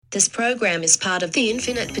This program is part of the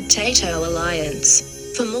Infinite Potato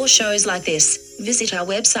Alliance. For more shows like this, visit our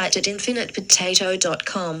website at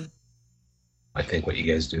infinitepotato.com. I think what you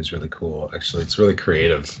guys do is really cool. Actually, it's really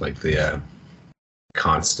creative, like the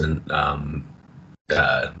constant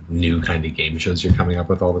new kind of game shows you're coming up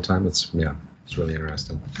with all the time. It's really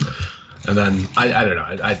interesting. And then I don't know.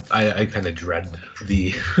 I kind of dread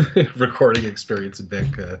the recording experience a bit.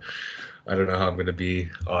 I don't know how I'm going to be,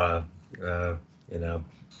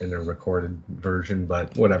 in a recorded version,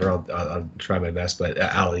 but whatever. I'll try my best. But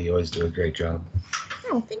Allie, you always do a great job.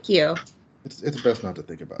 Oh, thank you. It's best not to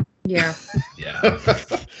think about. Yeah. Yeah.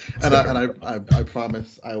 and I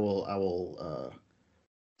promise I will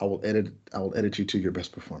edit you to your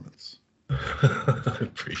best performance. I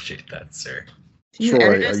appreciate that, sir. Can you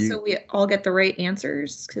Troy, edit us so we all get the right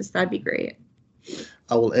answers? Because that'd be great.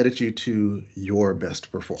 I will edit you to your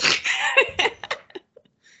best performance.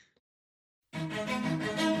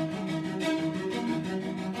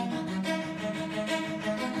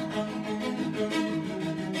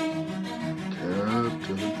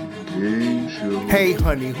 Hey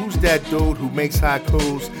honey, who's that dude who makes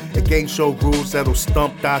haikus and game show rules that'll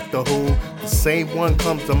stump Doctor Who? The same one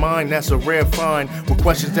comes to mind, that's a rare find, with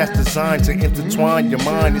questions that's designed to intertwine your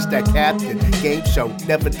mind. It's that Captain game show,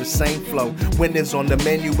 never the same flow. Winners on the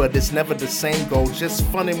menu, but it's never the same goal. Just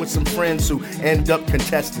funning with some friends who end up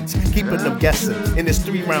contestants, keeping them guessing in this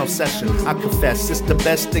 3-round session. I confess, it's the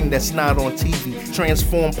best thing that's not on TV.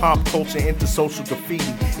 Transform pop culture into social graffiti.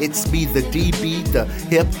 It's me, the DB, the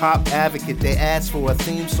hip-hop advocate. They asked for a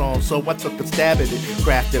theme song, so I took a stab at it.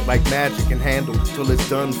 Craft it like magic and handle till it's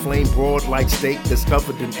done. Flame broad like steak that's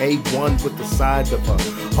covered in A1 with the side of a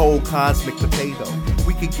whole cosmic potato.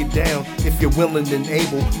 We could get down if you're willing and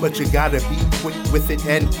able, but you gotta be quick with it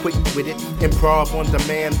and quick with it. Improv on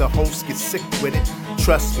demand, the host gets sick with it.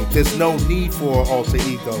 Trust me, there's no need for an alter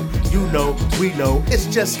ego. You know, we know, it's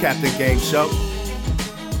just Captain Game Show.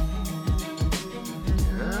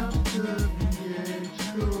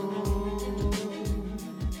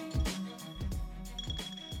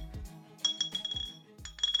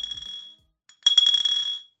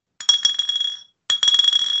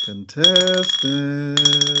 Contestants,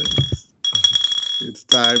 it's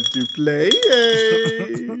time to play.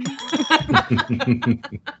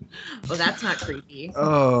 Well, that's not creepy.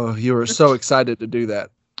 Oh, you were so excited to do that.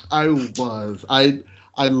 I was. I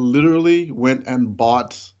literally went and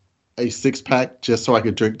bought a 6-pack just so I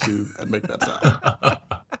could drink 2 and make that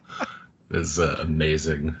sound. This is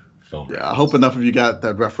amazing film. Yeah, I hope enough of you got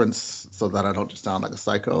that reference so that I don't just sound like a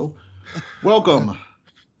psycho. Welcome,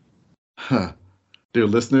 dear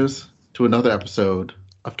listeners, to another episode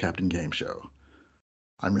of Captain Game Show.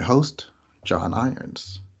 I'm your host, John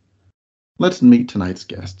Irons. Let's meet tonight's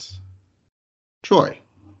guests. Troy.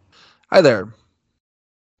 Hi there.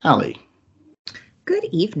 Allie. Good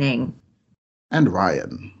evening. And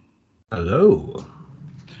Ryan. Hello.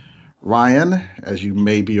 Ryan, as you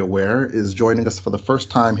may be aware, is joining us for the first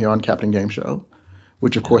time here on Captain Game Show,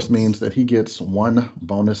 which of course means that he gets 1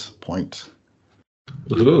 bonus point.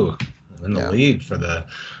 Ooh, in the lead for the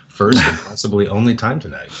first and possibly only time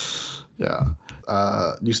tonight. Yeah.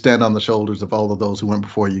 You stand on the shoulders of all of those who went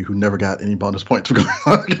before you who never got any bonus points for going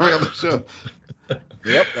on the show.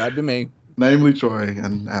 Yep, that'd be me. Namely Troy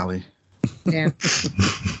and Allie. Yeah.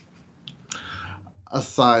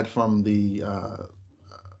 Aside from the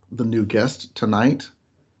new guest tonight,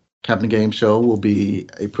 Captain Game Show will be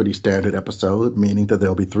a pretty standard episode, meaning that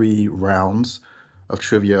there'll be 3 rounds of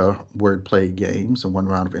trivia wordplay games and 1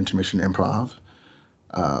 round of intermission improv.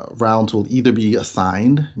 Rounds will either be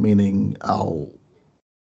assigned, meaning I'll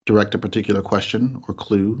direct a particular question or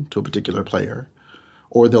clue to a particular player,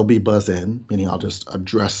 or they'll be buzz-in, meaning I'll just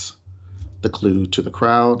address the clue to the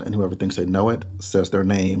crowd, and whoever thinks they know it says their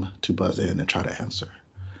name to buzz in and try to answer.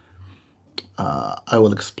 I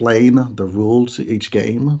will explain the rules to each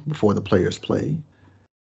game before the players play,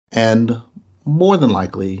 and more than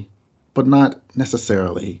likely, but not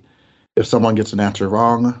necessarily, if someone gets an answer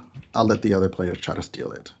wrong, I'll let the other players try to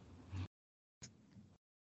steal it.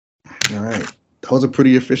 All right. That was a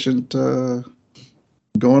pretty efficient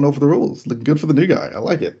going over the rules. Looking good for the new guy. I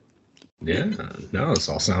like it. Yeah. No, this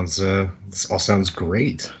all sounds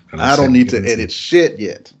great. I don't need to edit shit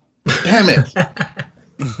yet. Damn it.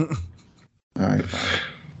 All right, fine.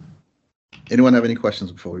 Anyone have any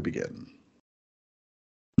questions before we begin?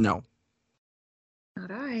 No. Not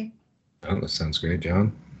I. Oh, that sounds great,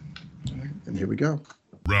 John. All right, and here we go.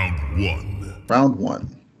 Round 1. Round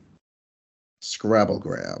 1.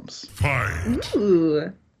 Scrabblegrams. Fight.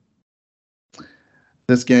 Ooh.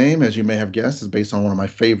 This game, as you may have guessed, is based on one of my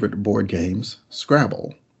favorite board games,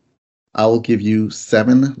 Scrabble. I will give you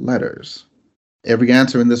 7 letters. Every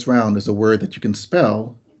answer in this round is a word that you can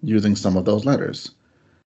spell using some of those letters.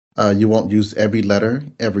 You won't use every letter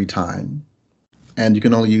every time, and you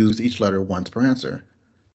can only use each letter once per answer,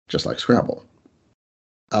 just like Scrabble.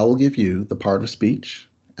 I will give you the part of speech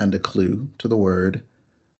and a clue to the word.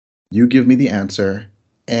 You give me the answer,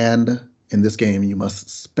 and in this game, you must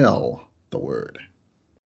spell the word.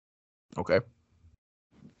 Okay.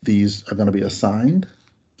 These are going to be assigned,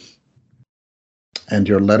 and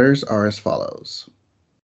your letters are as follows.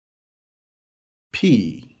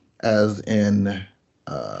 P, as in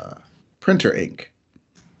printer ink.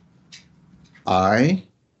 I,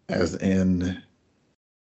 as in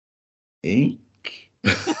ink.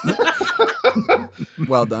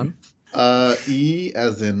 Well done. E,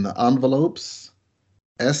 as in envelopes.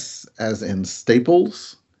 S, as in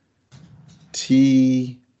staples.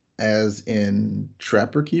 T, as in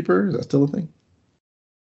trapper keeper. Is that still a thing?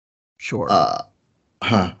 Sure.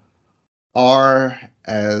 R,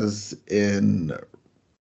 as in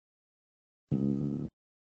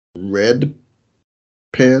red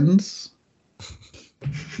pens.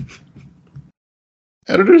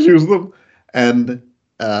 Editors use them. And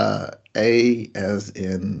A, as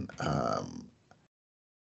in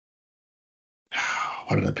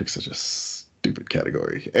why did I pick such a stupid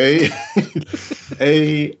category? A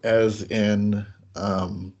as in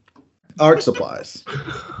art supplies.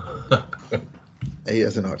 A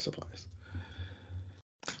as in art supplies.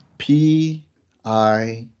 P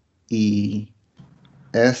I E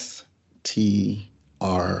S T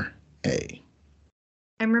R A.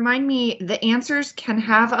 And remind me, the answers can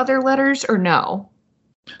have other letters or no?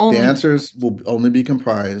 The answers will only be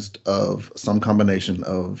comprised of some combination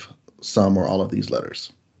of some or all of these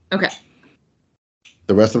letters. Okay.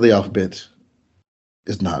 The rest of the alphabet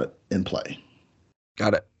is not in play.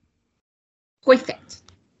 Got it. Perfect.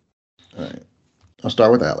 All right. I'll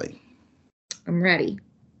start with Allie. I'm ready.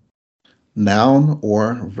 Noun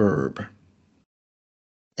or verb.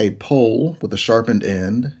 A pole with a sharpened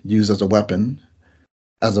end used as a weapon.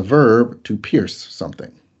 As a verb, to pierce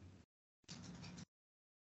something.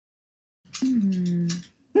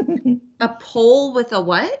 A pole with a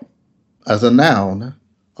what? As a noun,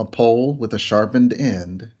 a pole with a sharpened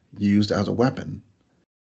end used as a weapon.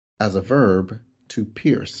 As a verb, to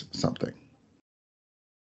pierce something.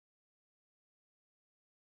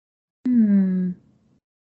 Hmm.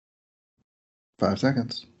 5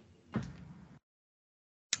 seconds.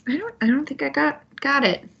 I don't think I got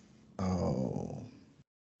it. Oh.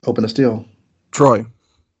 Open a steal. Troy.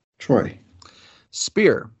 Troy.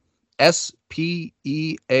 Spear.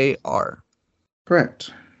 S-P-E-A-R.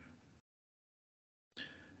 Correct.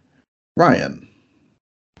 Ryan.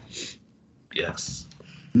 Yes.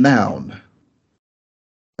 Noun.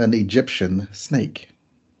 An Egyptian snake.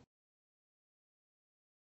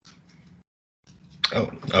 Oh,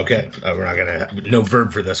 okay. We're not gonna no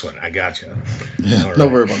verb for this one. I gotcha. All No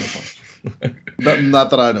right. verb on this one. not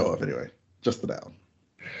that I know of, anyway. Just the noun.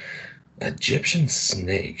 Egyptian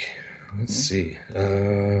snake. Let's see.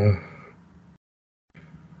 I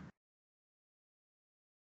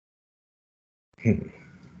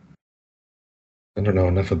don't know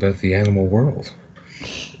enough about the animal world.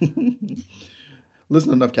 Listen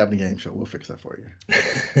to enough Captain Game Show. We'll fix that for you.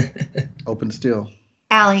 Open the steal.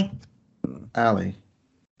 Allie. Allie.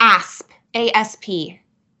 Asp. A-S-P.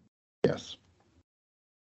 Yes.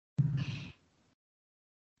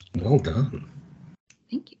 Well done.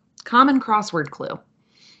 Thank you. Common crossword clue.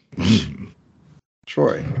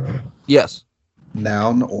 Troy. Yes.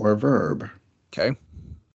 Noun or verb. Okay.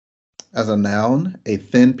 As a noun, a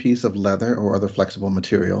thin piece of leather or other flexible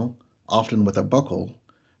material, often with a buckle,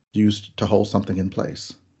 used to hold something in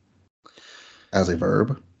place. As a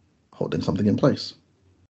verb, holding something in place.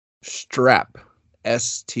 Strap.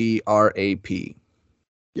 S-T-R-A-P.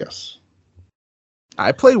 Yes.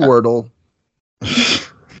 I played Wordle.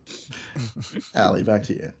 Allie, back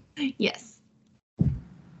to you. Yes.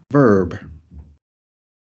 Verb.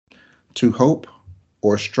 To hope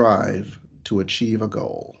or strive to achieve a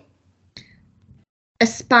goal.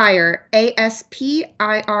 Aspire.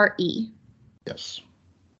 A-S-P-I-R-E. Yes.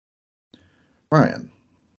 Ryan.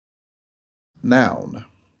 Noun.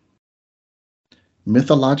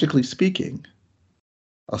 Mythologically speaking,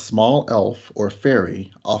 a small elf or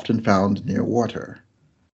fairy often found near water.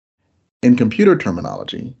 In computer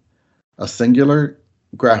terminology, a singular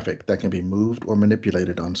graphic that can be moved or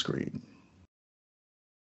manipulated on screen.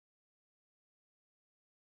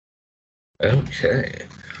 Okay.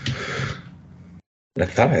 I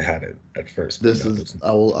thought I had it at first. This is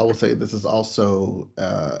I will say this is also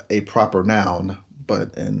a proper noun,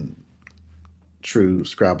 but in true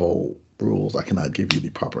Scrabble rules, I cannot give you the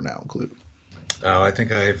proper noun clue. Oh, I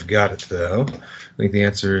think I've got it though. I think the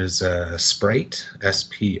answer is Sprite,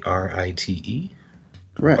 Sprite,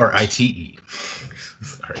 Correct. or ITE.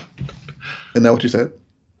 Sorry, Isn't that what you said?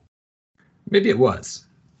 maybe it was.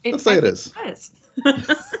 Let's say it is. Yes.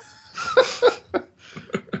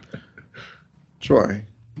 Troy.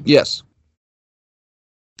 Yes.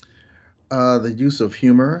 The use of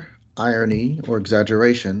humor, irony, or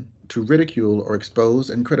exaggeration to ridicule or expose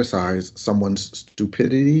and criticize someone's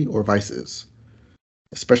stupidity or vices,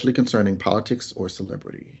 especially concerning politics or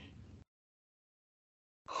celebrity.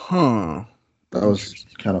 Huh. That was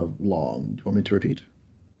kind of long. Do you want me to repeat?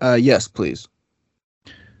 Yes, please.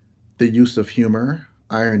 The use of humor,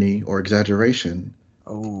 irony, or exaggeration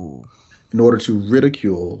Oh. in order to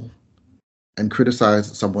ridicule and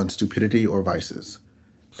criticize someone's stupidity or vices,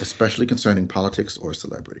 especially concerning politics or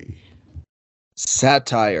celebrity.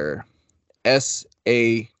 Satire.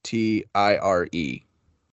 Satire.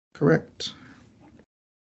 Correct.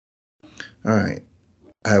 All right.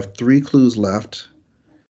 I have 3 clues left.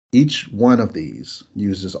 Each one of these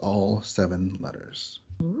uses all 7 letters.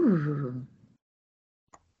 Ooh.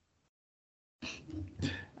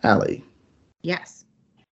 Allie. Yes.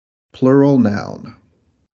 Plural noun.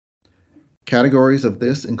 Categories of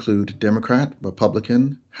this include Democrat,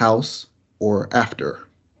 Republican, House, or after.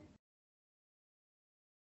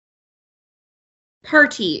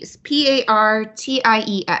 Parties. Parties.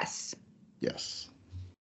 Yes.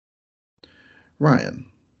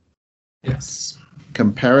 Ryan. Yes.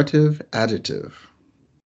 Comparative adjective.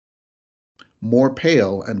 More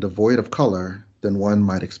pale and devoid of color than one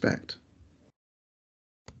might expect.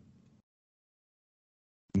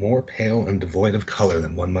 More pale and devoid of color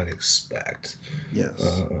than one might expect. Yes.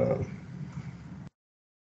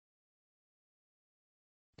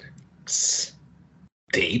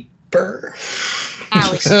 Staper?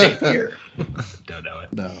 Allie. Stapier? Don't know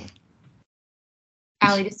it. No.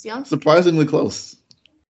 Allie to steal. Surprisingly close.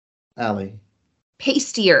 Allie.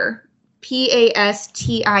 Pastier.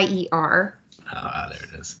 Pastier. Ah, there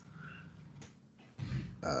it is.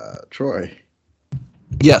 Troy.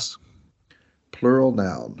 Yes. Plural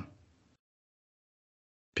noun.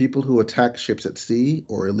 People who attack ships at sea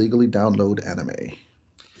or illegally download anime.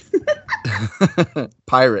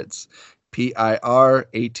 Pirates. Pirates.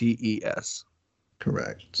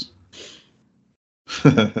 Correct.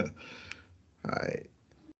 All right.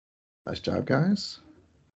 Nice job, guys.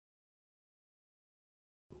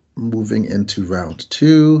 Moving into round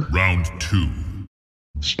 2. Round 2.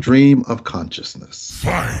 Stream of consciousness.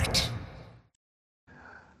 Fight.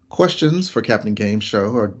 Questions for Captain Game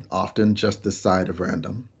Show are often just this side of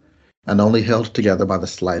random and only held together by the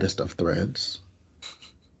slightest of threads.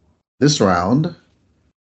 This round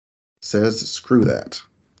says screw that.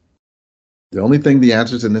 The only thing the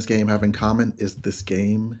answers in this game have in common is this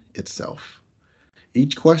game itself.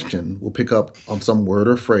 Each question will pick up on some word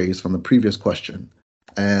or phrase from the previous question.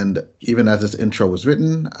 And even as this intro was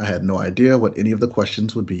written, I had no idea what any of the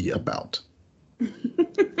questions would be about.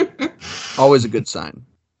 Always a good sign.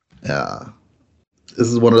 Yeah. This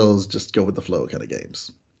is one of those just go with the flow kind of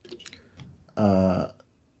games.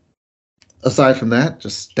 Aside from that,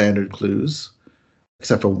 just standard clues,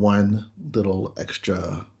 except for one little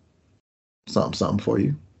extra something for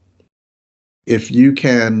you. If you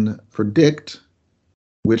can predict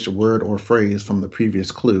which word or phrase from the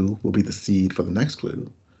previous clue will be the seed for the next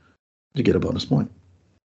clue, you get a bonus point.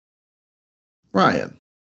 Ryan.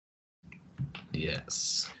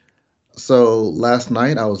 Yes. So last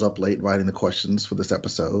night I was up late writing the questions for this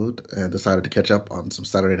episode and decided to catch up on some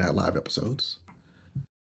Saturday Night Live episodes.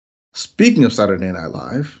 Speaking of Saturday Night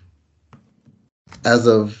Live, as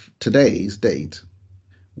of today's date,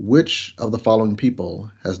 which of the following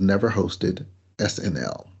people has never hosted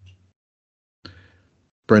SNL?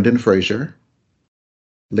 Brendan Fraser,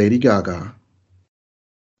 Lady Gaga,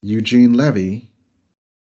 Eugene Levy,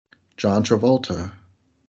 John Travolta,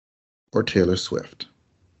 or Taylor Swift?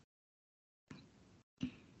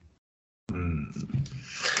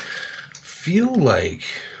 Feel like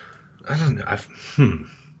I don't know. I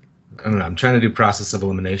don't know. I'm trying to do process of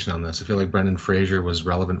elimination on this. I feel like Brendan Fraser was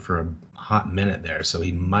relevant for a hot minute there, so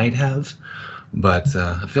he might have. But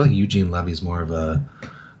I feel like Eugene Levy's more of a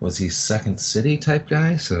was he Second City type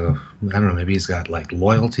guy? So I don't know. Maybe he's got like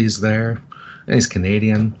loyalties there, and he's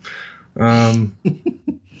Canadian.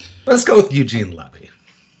 Let's go with Eugene Levy.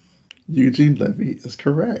 Eugene Levy is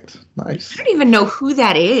correct. Nice. I don't even know who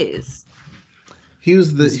that is.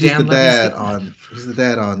 He's the Dan dad Levy's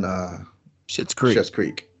on Schitt's Creek. Schitt's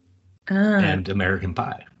Creek. And American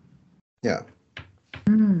Pie. Yeah.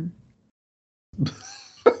 Mm.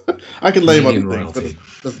 I can name other Union things, but royalty.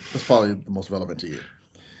 that's probably the most relevant to you.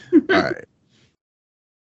 All right.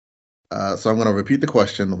 So I'm going to repeat the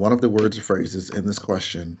question. One of the words or phrases in this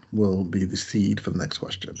question will be the seed for the next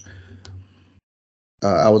question.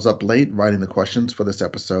 I was up late writing the questions for this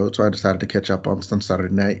episode, so I decided to catch up on some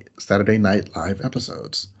Saturday Night Live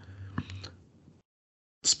episodes.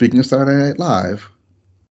 Speaking of Saturday Night Live,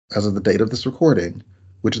 as of the date of this recording,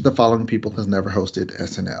 which of the following people has never hosted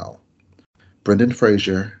SNL? Brendan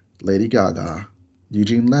Fraser, Lady Gaga,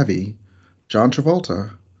 Eugene Levy, John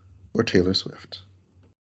Travolta, or Taylor Swift?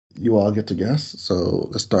 You all get to guess. So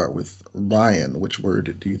let's start with Ryan. Which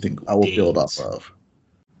word do you think I will build off of?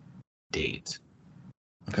 Date.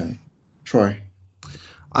 Okay. Troy.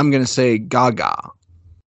 I'm going to say Gaga.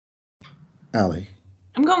 Allie.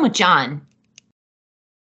 I'm going with John.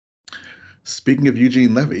 Speaking of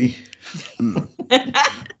Eugene Levy,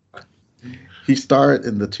 he starred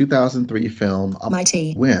in the 2003 film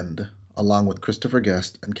Mighty. Wind, along with Christopher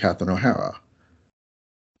Guest and Catherine O'Hara.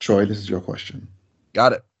 Troy, this is your question.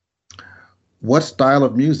 Got it. What style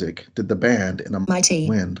of music did the band in Mighty.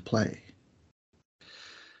 Wind play?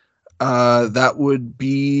 That would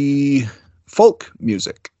be folk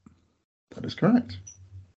music. That is correct.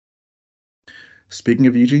 Speaking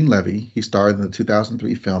of Eugene Levy, he starred in the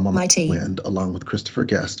 2003 film Mighty. Wind, along with Christopher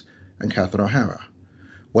Guest and Catherine O'Hara.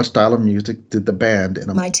 What style of music did the band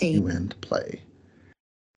in Mighty. Wind play?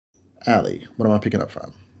 Allie, what am I picking up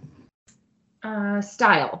from?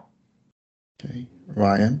 Style. Okay.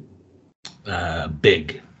 Ryan.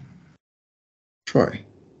 Big. Troy.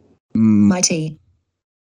 Mighty.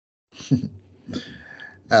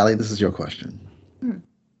 Allie, this is your question. Hmm.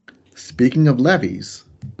 Speaking of levees,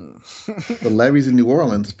 the levees in New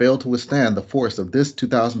Orleans failed to withstand the force of this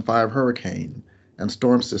 2005 hurricane and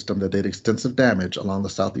storm system that did extensive damage along the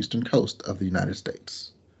southeastern coast of the United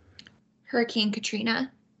States. Hurricane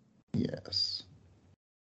Katrina. Yes.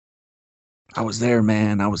 I was there,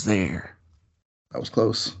 man. I was there. I was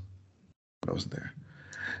close, but I wasn't there.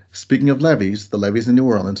 Speaking of levees, the levees in New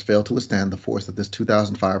Orleans failed to withstand the force of this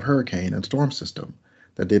 2005 hurricane and storm system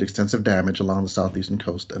that did extensive damage along the southeastern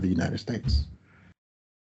coast of the United States.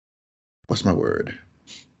 What's my word?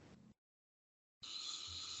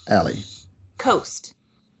 Allie. Coast.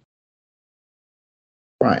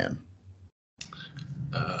 Brian.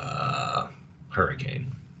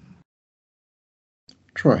 Hurricane.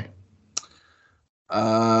 Troy.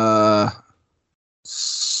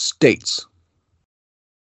 States.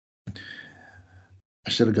 I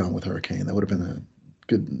should have gone with hurricane. That would have been a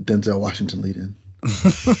good Denzel Washington lead-in.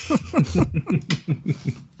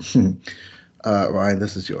 Ryan,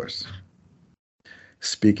 this is yours.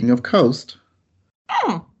 Speaking of Coast,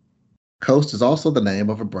 Coast is also the name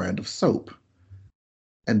of a brand of soap.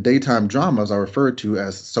 And daytime dramas are referred to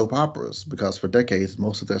as soap operas because for decades,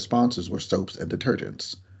 most of their sponsors were soaps and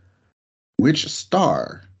detergents. Which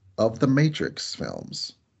star of the Matrix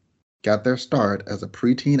films got their start as a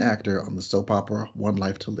preteen actor on the soap opera One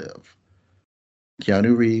Life to Live?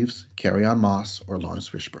 Keanu Reeves, Carrie-Anne Moss, or Lawrence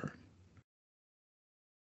Fishburne?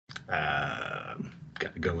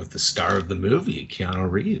 Got to go with the star of the movie, Keanu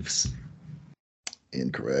Reeves.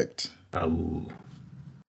 Incorrect. Oh,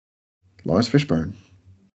 Lawrence Fishburne.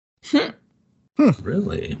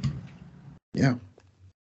 really? Yeah.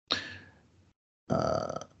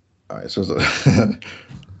 All right, so there's a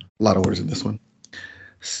lot of words in this one.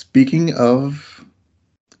 Speaking of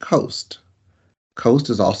Coast, Coast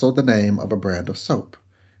is also the name of a brand of soap.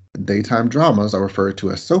 Daytime dramas are referred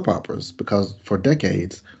to as soap operas because for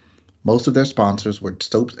decades, most of their sponsors were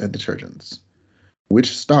soaps and detergents.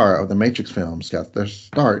 Which star of the Matrix films got their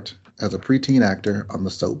start as a preteen actor on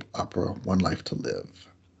the soap opera One Life to Live?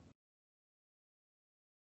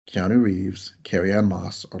 Keanu Reeves, Carrie-Anne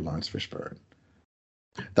Moss, or Lawrence Fishburne?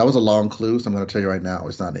 That was a long clue, so I'm going to tell you right now,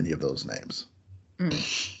 it's not any of those names.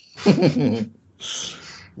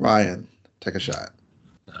 Ryan, take a shot.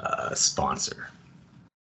 Sponsor.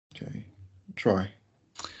 Okay. Troy.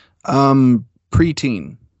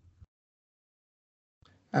 Preteen.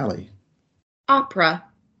 Allie. Opera.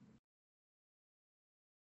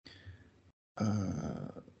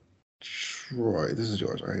 Troy, this is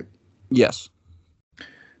yours, right? Yes.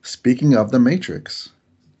 Speaking of The Matrix,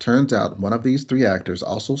 turns out one of these three actors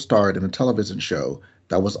also starred in a television show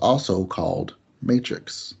that was also called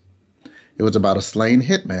Matrix. It was about a slain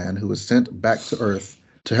hitman who was sent back to Earth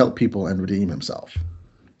to help people and redeem himself.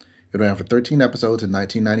 It ran for 13 episodes in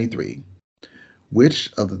 1993.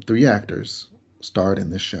 Which of the three actors starred in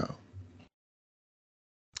this show?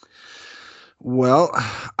 Well,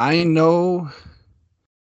 I know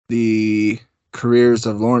the careers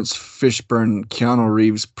of Lawrence Fishburne and Keanu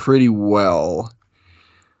Reeves pretty well.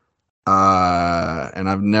 And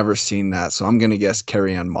I've never seen that, so I'm gonna guess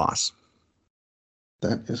Carrie-Anne Moss.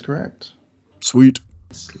 That is correct. Sweet.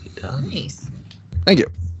 Nice. Thank you.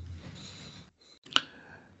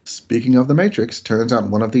 Speaking of The Matrix, turns out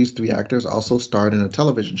one of these three actors also starred in a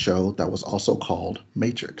television show that was also called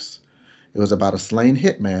Matrix. It was about a slain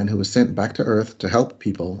hitman who was sent back to Earth to help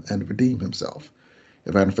people and redeem himself.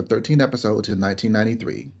 It ran for 13 episodes in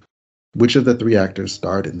 1993. Which of the three actors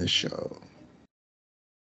starred in this show?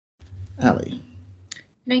 Allie.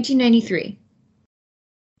 1993.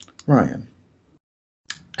 Ryan.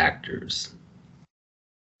 Actors.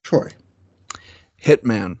 Troy.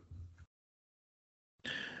 Hitman.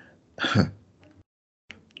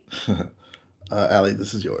 Allie,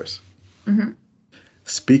 this is yours. Mhm.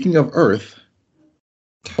 Speaking of Earth,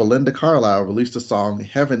 Belinda Carlisle released a song,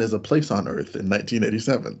 Heaven is a Place on Earth, in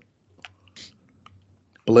 1987.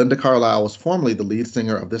 Belinda Carlisle was formerly the lead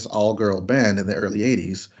singer of this all-girl band in the early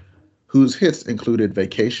 80s, whose hits included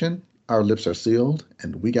Vacation, Our Lips Are Sealed,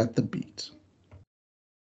 and We Got the Beat.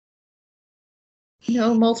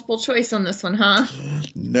 No multiple choice on this one, huh?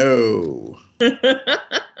 No.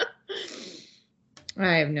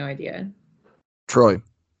 I have no idea. Troy.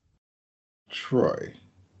 Troy.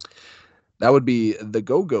 That would be the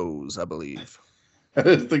Go-Go's, I believe. That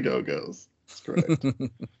is the Go-Go's. That's correct.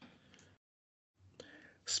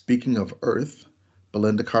 Speaking of Earth,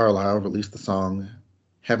 Belinda Carlisle released the song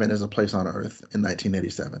Heaven is a Place on Earth in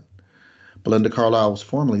 1987. Belinda Carlisle was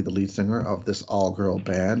formerly the lead singer of this all-girl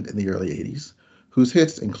band in the early 80s, whose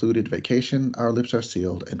hits included Vacation, Our Lips Are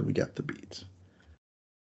Sealed, and We Got the Beat.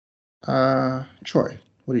 Troy,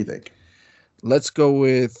 what do you think? Let's go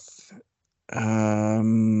with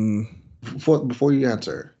Before you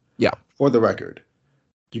answer, yeah. For the record,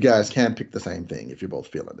 you guys can pick the same thing if you're both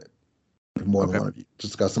feeling it. If more than one of you.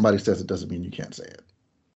 Just because somebody says it doesn't mean you can't say it.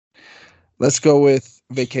 Let's go with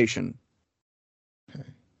Vacation. Okay.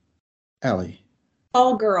 Allie.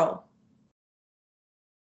 All girl.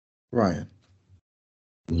 Ryan.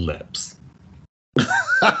 Lips.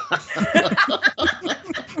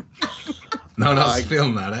 No, I was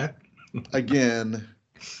feeling that, eh? Again,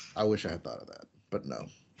 I wish I had thought of that, but no.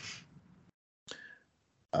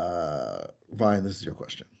 Ryan, this is your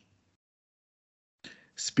question.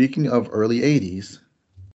 Speaking of early 80s,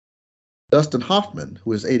 Dustin Hoffman,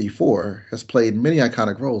 who is 84, has played many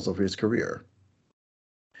iconic roles over his career,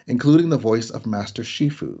 including the voice of Master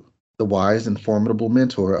Shifu, the wise and formidable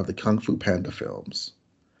mentor of the Kung Fu Panda films.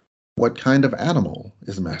 What kind of animal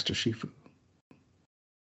is Master Shifu?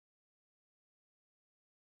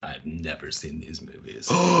 I've never seen these movies.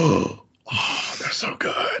 Oh, they're so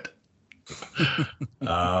good.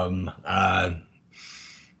 A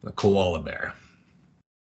koala bear.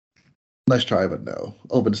 Nice try, but no.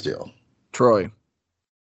 Open steel. Troy.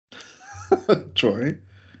 Troy.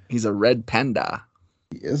 He's a red panda.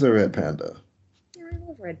 He is a red panda. I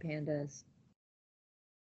love red pandas.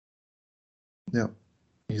 Yep.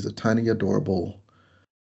 He's a tiny, adorable,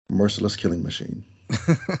 merciless killing machine.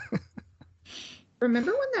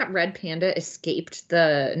 Remember when that red panda escaped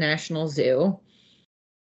the National Zoo?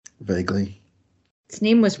 Vaguely. Its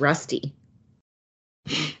name was Rusty.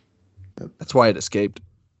 That's why it escaped.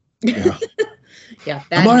 Yeah. Yeah.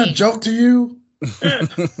 Am I a name. joke to you?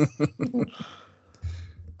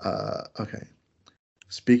 Okay.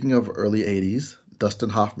 Speaking of early 80s,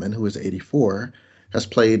 Dustin Hoffman, who is 84, has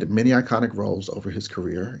played many iconic roles over his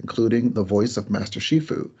career, including the voice of Master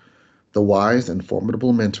Shifu, the wise and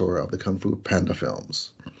formidable mentor of the Kung Fu Panda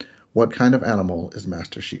films. What kind of animal is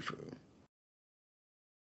Master Shifu?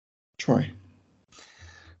 Troy.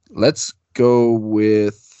 Let's go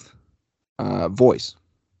with voice.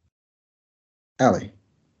 Allie.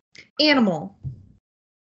 Animal.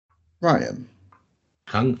 Ryan.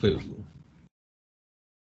 Kung Fu.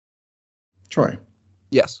 Troy.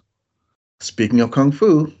 Yes. Speaking of Kung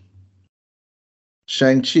Fu,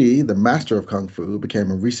 Shang-Chi, the master of Kung Fu, became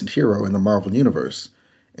a recent hero in the Marvel Universe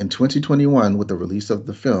in 2021 with the release of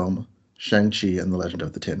the film Shang-Chi and the Legend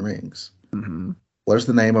of the Ten Rings. Mm-hmm. What is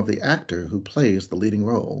the name of the actor who plays the leading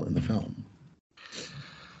role in the film?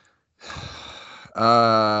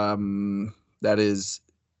 That is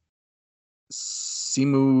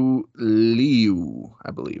Simu Liu,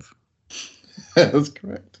 I believe. That's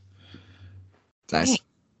correct. Nice.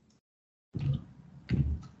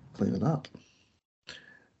 Clean it up.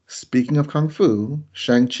 Speaking of Kung Fu,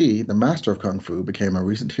 Shang-Chi, the master of Kung Fu, became a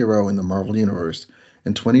recent hero in the Marvel Universe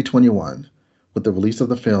in 2021 with the release of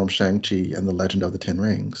the film Shang-Chi and the Legend of the Ten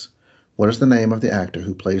Rings. What is the name of the actor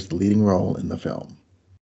who plays the leading role in the film?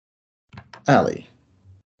 Allie.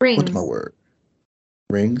 Rings. What's my word?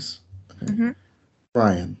 Rings? Okay. Mhm.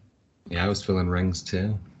 Brian. Yeah, I was feeling rings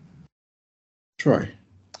too. Troy.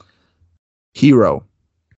 Hero.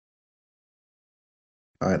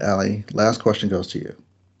 All right, Allie. Last question goes to you.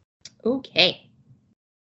 Okay.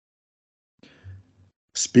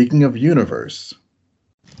 Speaking of universe,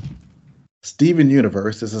 Steven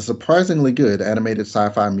Universe is a surprisingly good animated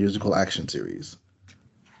sci-fi musical action series,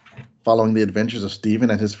 following the adventures of Steven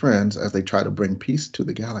and his friends as they try to bring peace to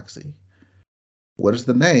the galaxy. What is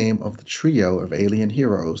the name of the trio of alien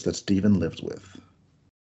heroes that Steven lives with?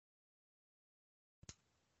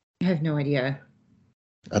 I have no idea.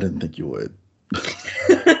 I didn't think you would.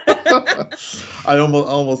 I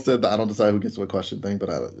almost said that I don't decide who gets what question thing,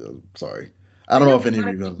 but I'm sorry. I don't know if any of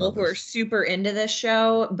you know people who are super into this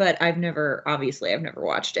show, but I've never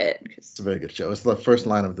watched it. It's a very good show. It's the first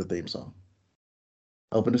line of the theme song.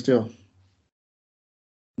 Open to Steel.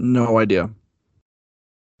 No idea.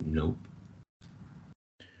 Nope.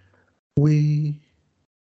 We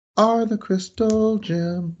are the Crystal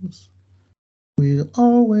Gems. We'll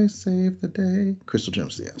always save the day. Crystal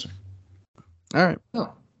Gems is the answer. All right.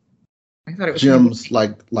 Oh, I thought it was Gems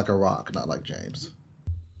like a rock, not like James.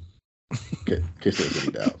 In case there's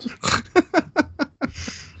any doubt.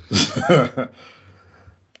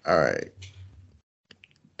 All right.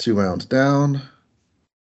 2 rounds down,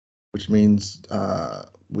 which means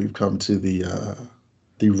we've come to the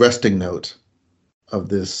resting note of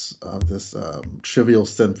this trivial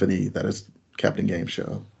symphony that is Captain Game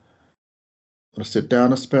Show. I'm gonna sit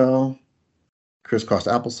down a spell, crisscross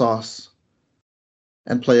applesauce,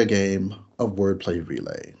 and play a game of wordplay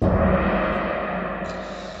relay.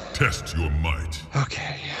 Test your might.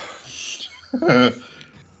 Okay.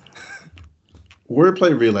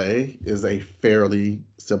 Wordplay relay is a fairly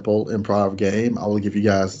simple improv game. I will give you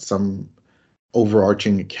guys some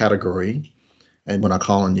overarching category, and when I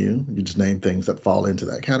call on you, you just name things that fall into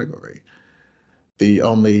that category. The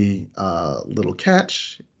only little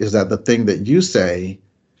catch is that the thing that you say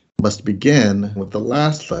must begin with the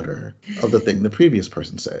last letter of the thing the previous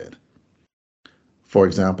person said. For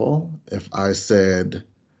example, if I said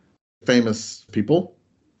famous people,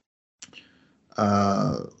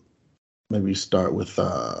 maybe start with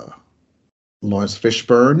Lawrence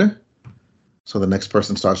Fishburne. So the next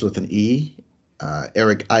person starts with an E.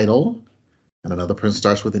 Eric Idle, and another person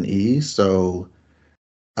starts with an E. So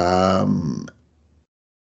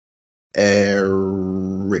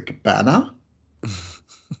Eric Bana.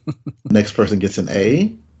 Next person gets an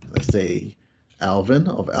A. Let's say Alvin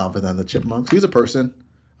of Alvin and the Chipmunks. He's a person.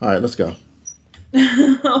 All right, let's go.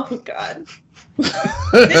 Oh God.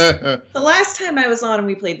 The last time I was on and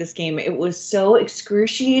we played this game, it was so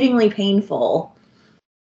excruciatingly painful.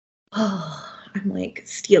 Oh, I'm like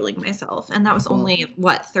stealing myself. And that was only,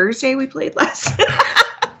 Thursday we played last?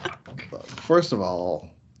 First of all,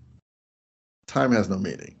 time has no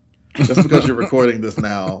meaning. Just because you're recording this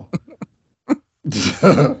now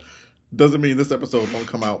doesn't mean this episode won't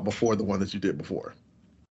come out before the one that you did before.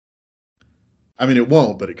 I mean, it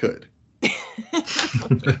won't, but it could.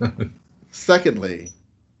 Secondly,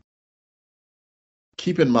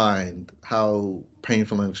 keep in mind how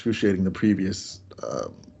painful and excruciating the previous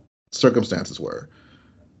circumstances were,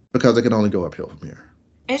 because it can only go uphill from here.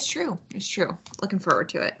 It's true. It's true. Looking forward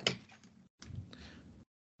to it.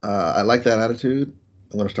 I like that attitude.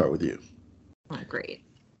 I'm going to start with you. Oh, great.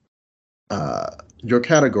 Your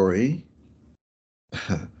category,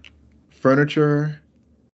 furniture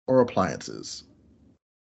or appliances?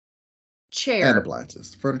 Chair. And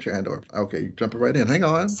appliances. Furniture and or. Okay, you jumping right in. Hang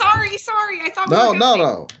on. Sorry. I thought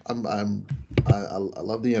No. I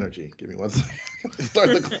love the energy. Give me 1 second. Start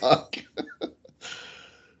the clock.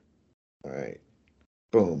 All right.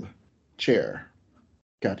 Boom. Chair.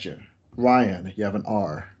 Gotcha. Ryan, you have an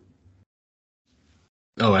R.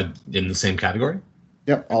 Oh, in the same category?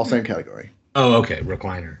 Yep, all same category. Oh, okay.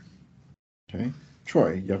 Recliner. Okay.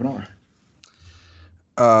 Troy, you have an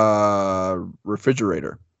R.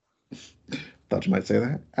 Refrigerator. Thought you might say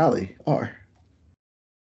that. Allie, R.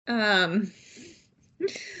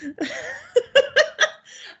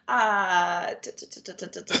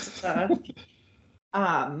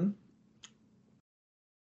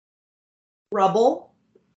 Rubble.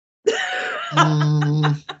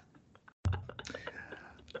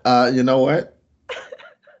 You know what?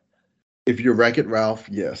 If you're Wreck-It Ralph,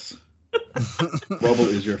 yes. Rubble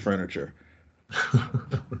is your furniture.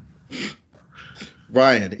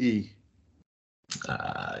 Ryan, E.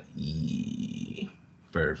 E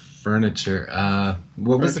for furniture.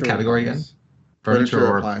 What was the category again? Furniture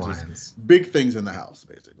or appliance? Big things in the house,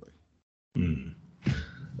 basically.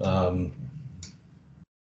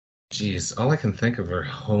 Geez, all I can think of are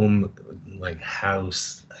home, like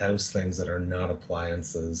house things that are not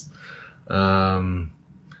appliances.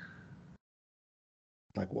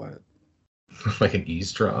 Like what? Like an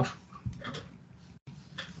ease trough. I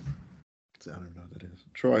don't even know what that is.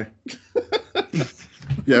 Troy.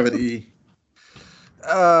 You have an E.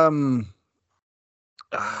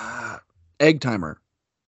 Egg timer.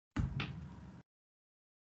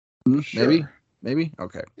 Sure. Maybe.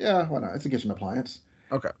 Okay. Yeah, why not? It's a kitchen appliance.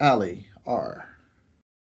 Okay. Allie, R.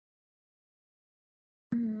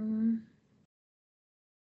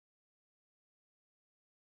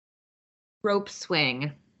 Rope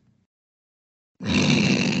swing. You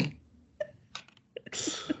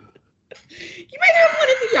might have one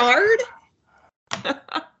in the yard.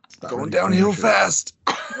 Going downhill fast.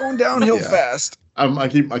 Going downhill Yeah. fast. I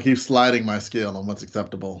keep sliding my scale on what's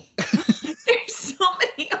acceptable. There's so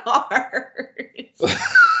many R's.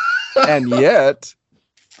 And yet,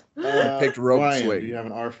 I picked rope Ryan, swing. do you have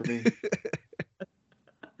an R for me?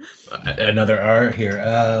 Another R here.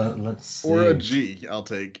 Let's see. Or a G, I'll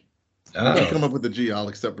take. If you come Oh. up with a G, I'll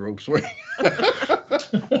accept rope swing.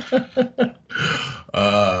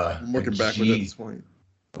 I'm working backwards at G. this point.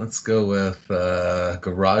 Let's go with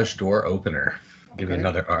garage door opener. Give me Okay.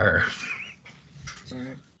 another R. All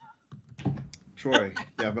right. Troy,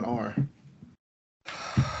 you have an R.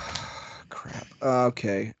 Crap.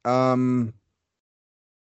 Okay. Oh,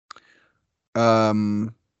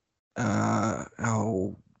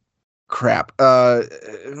 crap.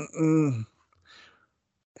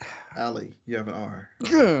 Allie, you have an R.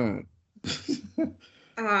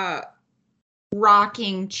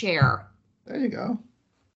 Rocking chair. There you go.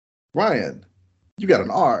 Ryan, you got an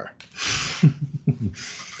R.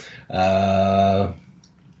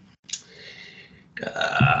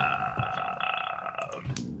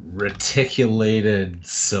 Reticulated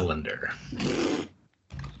cylinder.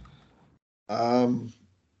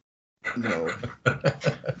 No.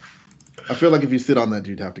 I feel like if you sit on that,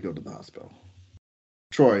 you'd have to go to the hospital.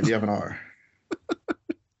 Troy, do you have an R?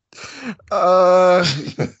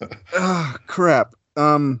 Crap.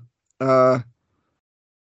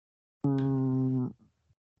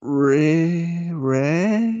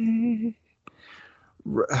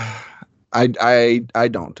 I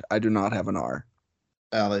don't. I do not have an R.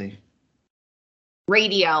 Allie.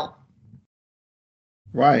 Radio.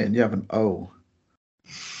 Ryan, you have an O.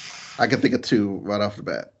 I can think of two right off the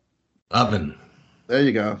bat. Oven. There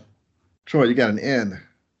you go. Troy, you got an N.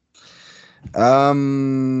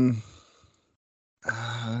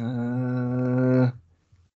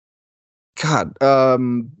 God.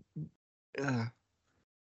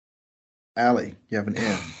 Allie, you have an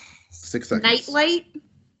N. 6 seconds. Nightlight.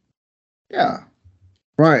 Yeah.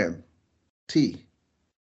 Ryan. T.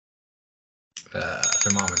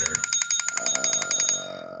 Thermometer.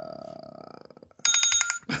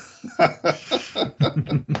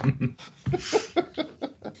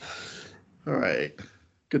 All right.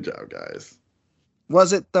 Good job, guys.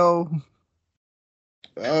 Was it though?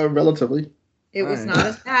 Relatively. It was Right. not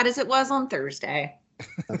as bad as it was on Thursday.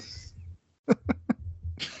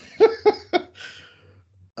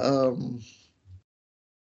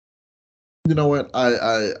 You know what?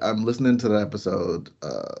 I'm listening to the episode,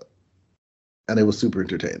 and it was super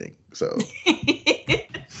entertaining. So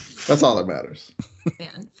that's all that matters.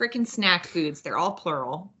 Man, freaking snack foods. They're all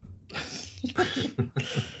plural.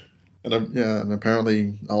 And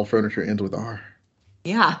apparently all furniture ends with R.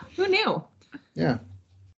 Yeah. Who knew? Yeah.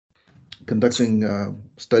 Conducting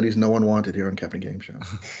studies no one wanted here on Captain Game Show.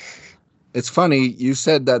 It's funny. You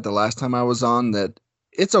said that the last time I was on that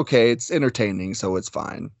it's okay. It's entertaining, so it's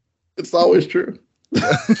fine. It's always true.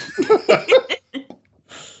 It's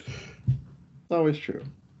always true.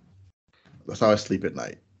 That's how I sleep at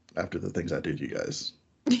night after the things I do to you guys.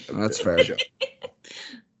 That's fair.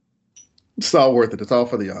 It's all worth it. It's all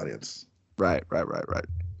for the audience. Right.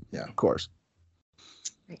 Yeah. Of course.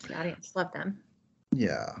 Right, the audience love them.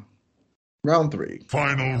 Yeah. Round 3.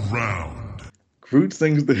 Final round. Groot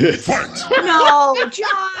sings the hit. No,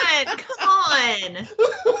 John, come on.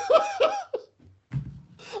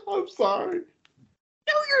 I'm sorry.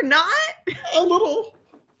 No, you're not. A little.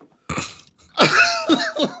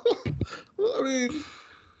 I mean,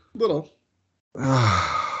 little.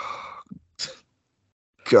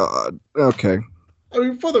 God. Okay. I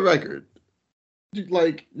mean, for the record,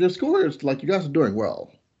 your scores, you guys are doing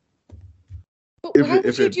well. But If why it- would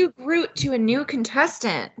if you it- do Groot to a new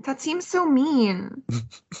contestant? That seems so mean.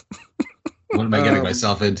 What am I getting Um,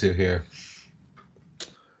 myself into here?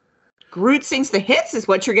 Groot sings the hits is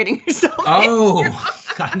what you're getting yourself Oh,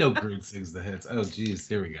 I know Groot sings the hits. Oh, geez,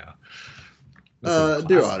 here we go. This is a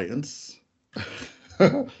Dear classic.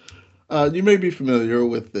 audience, you may be familiar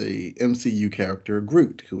with the MCU character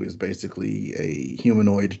Groot, who is basically a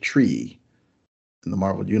humanoid tree in the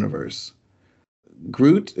Marvel Universe.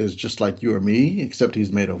 Groot is just like you or me, except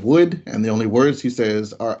he's made of wood, and the only words he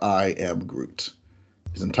says are "I am Groot."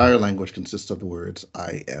 His entire language consists of the words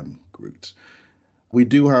 "I am Groot." We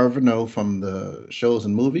do, however, know from the shows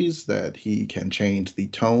and movies that he can change the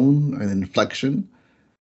tone and inflection,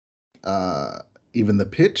 even the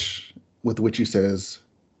pitch with which he says,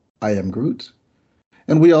 "I am Groot."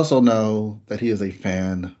 And we also know that he is a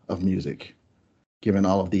fan of music, given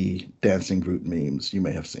all of the Dancing Groot memes you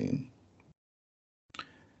may have seen.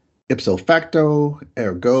 Ipso facto,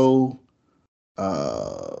 ergo,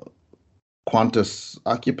 quantus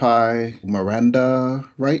occupy, Miranda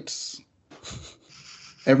writes.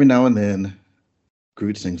 Every now and then,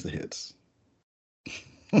 Groot sings the hits.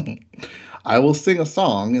 I will sing a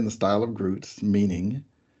song in the style of Groot's, meaning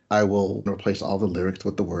I will replace all the lyrics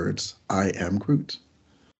with the words, "I am Groot."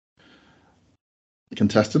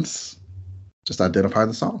 Contestants, just identify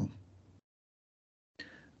the song.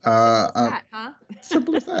 That, huh?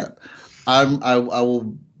 Simple as that. I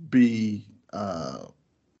will be,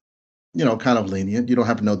 kind of lenient. You don't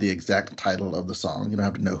have to know the exact title of the song. You don't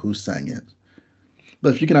have to know who sang it.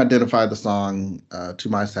 But if you can identify the song to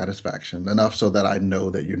my satisfaction, enough so that I know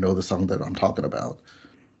that you know the song that I'm talking about,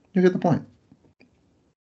 you get the point.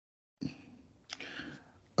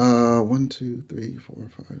 1, 2, 3, 4,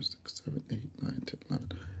 5, 6, 7, 8, 9, 10, 11.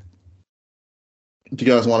 Do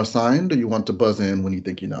you guys want to sign? Or do you want to buzz in when you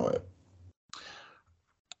think you know it?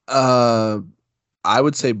 I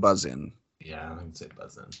would say buzz in. Yeah, I would say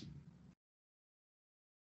buzz in.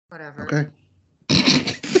 Whatever. Okay.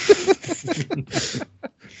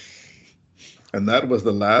 And that was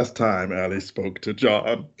the last time Allie spoke to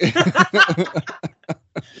John. It's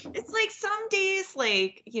like some days,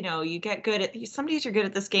 you get good at. Some days you're good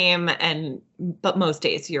at this game, but most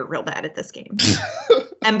days you're real bad at this game.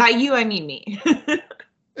 And by you, I mean me.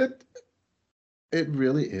 It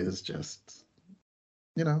really is just,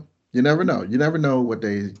 you never know. You never know what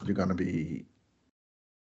day you're going to be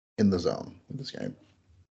in the zone in this game.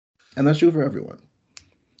 And that's true for everyone,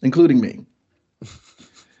 including me.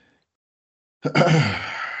 All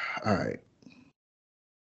right.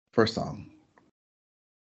 First song.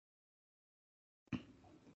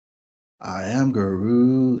 I am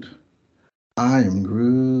Groot. I am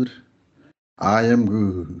Groot. I am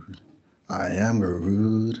Groot. I am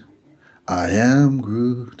Groot. I am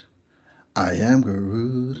Groot. I am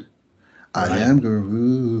Groot. I am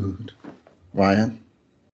Groot. Ryan?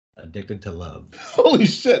 Addicted to Love. Holy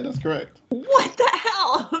shit, that's correct. What the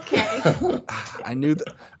hell? Okay. I knew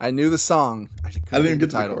the song. I didn't even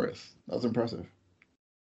get to the chorus. That was impressive.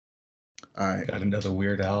 All right. Got another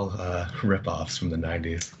Weird Al ripoffs from the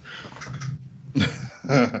 90s.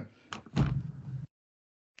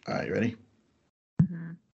 All right, you ready?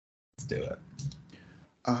 Mhm. Let's do it.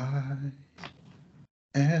 I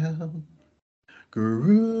am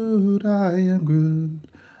Groot. I am Groot.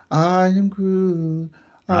 I am Groot.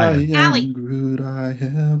 I am Groot. I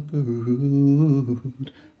am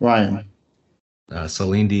Groot. Ryan.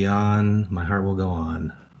 Celine Dion, My Heart Will Go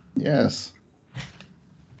On. Yes.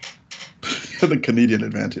 The Canadian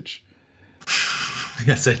advantage.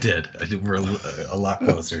 Yes, I did. We're a lot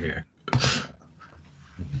closer here.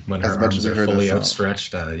 When her arms are fully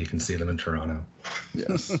outstretched, you can see them in Toronto.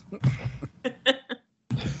 Yes.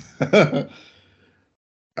 All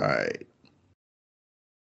right.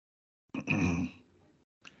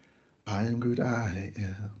 I am Groot, I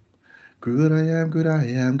am. Groot, I am Groot, I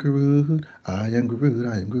am Groot. I am Groot,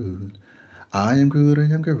 I am Groot. I am Groot,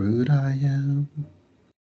 I am Groot, I am.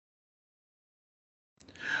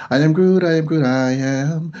 I am Groot, I am Groot, I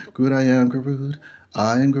am. Groot, I am Groot.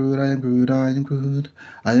 I am Groot, I am Groot, I am Groot.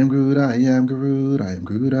 I am Groot, I am Groot. I am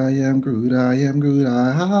Groot, I am Groot, I am Groot.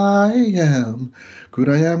 I am Groot,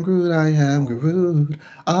 I am Groot, I am Groot.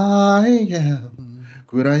 I am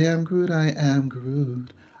Groot, I am Groot, I am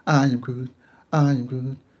Groot. I am Groot, I am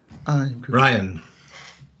Groot, I am Groot.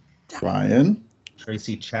 Ryan.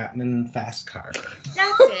 Tracy Chapman, Fast Car.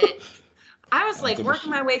 That's it. I was working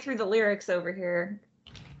my way through the lyrics over here.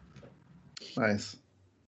 Nice.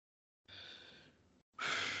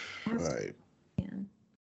 All right. Yeah.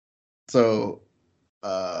 So,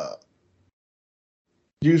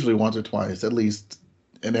 usually once or twice, at least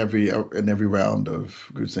in every round of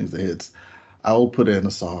Groot Sings the Hits, I will put in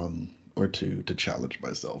a song or two to challenge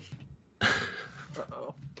myself.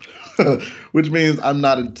 Uh-oh. Which means I'm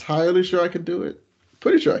not entirely sure I can do it.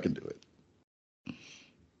 Pretty sure I can do it.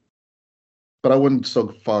 But I wouldn't so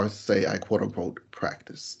far as say I quote unquote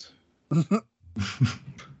practiced.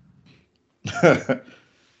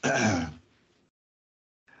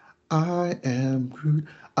 I am Groot.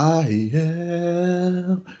 I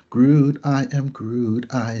am Groot. I am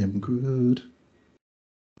Groot. I am Groot.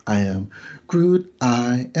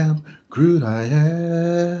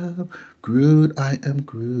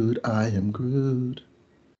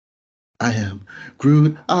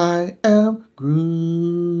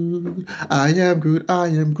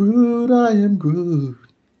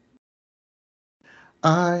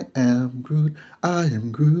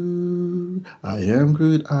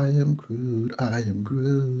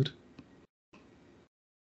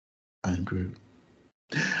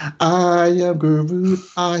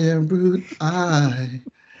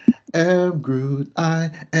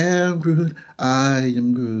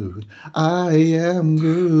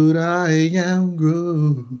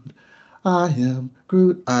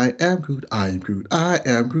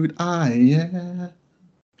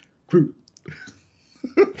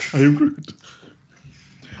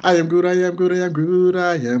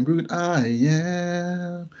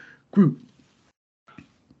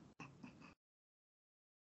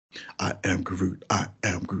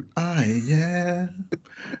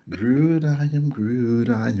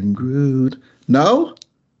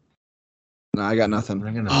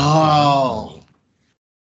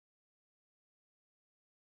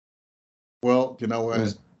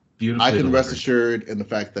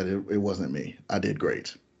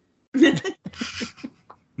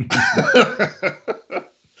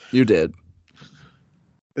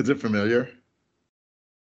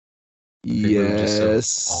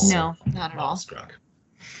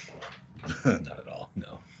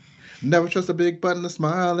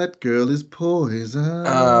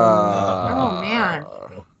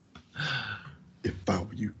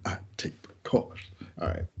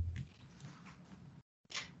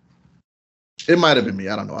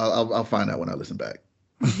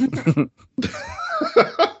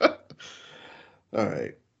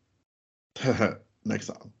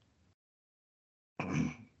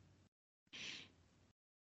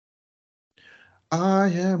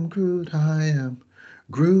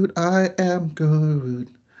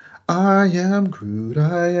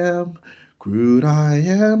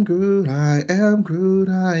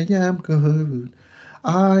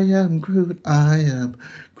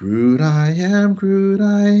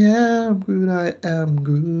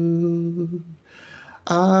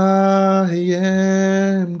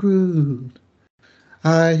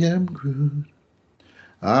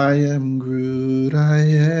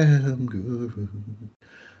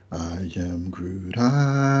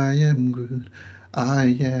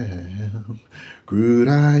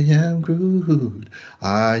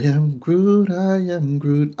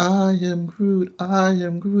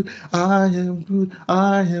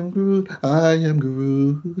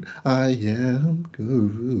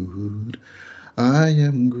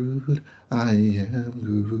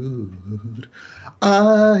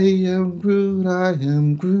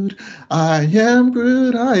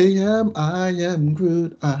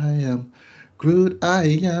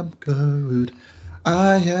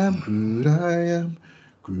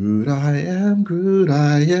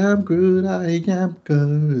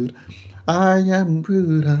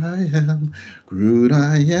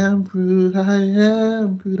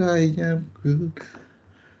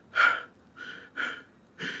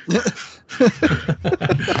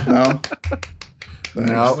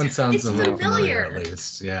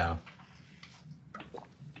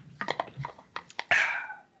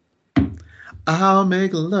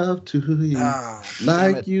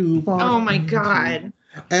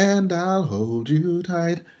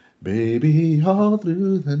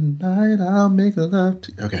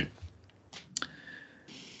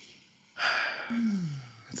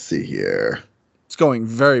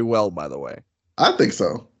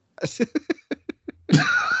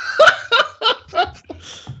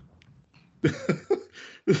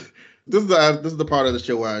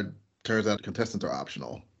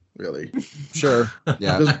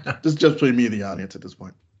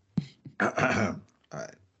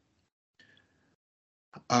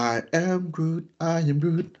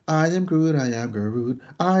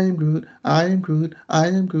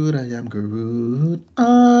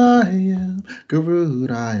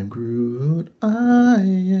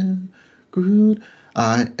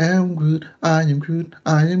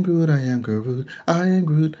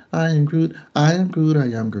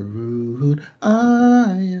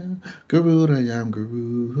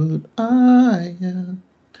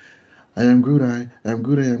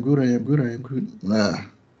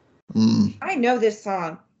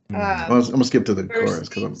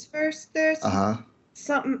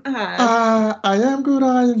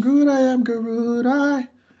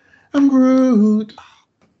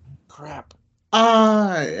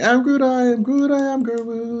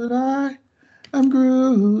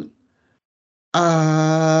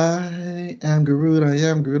 I am Groot, I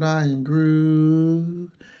am Groot, I am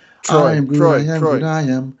Groot. I Troy, am Groot, Troy, I am Troy. Groot, I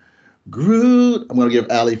am Groot. I'm going to give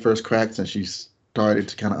Allie first crack since she started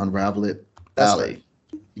to kind of unravel it. That's Allie,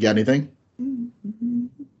 you got anything?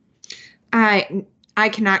 I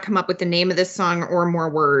cannot come up with the name of this song or more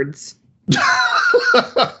words.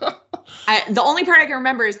 The only part I can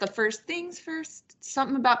remember is the first things first.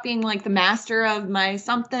 Something about being like the master of my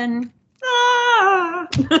something. Ah!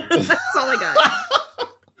 That's all I got.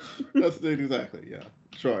 That's it, exactly, yeah.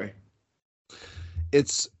 Troy.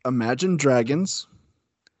 It's Imagine Dragons.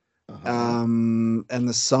 Uh-huh. And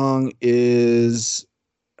the song is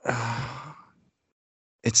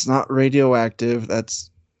it's not Radioactive.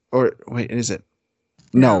 Or wait, is it?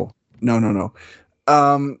 No.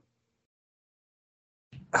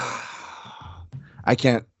 I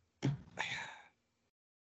can't.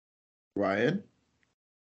 Ryan,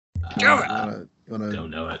 you wanna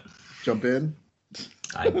Don't know it. jump in?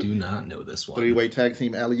 I do not know this one. Three-way tag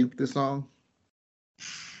team alley-oop this song?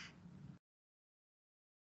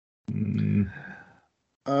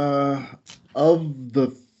 Of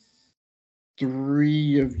the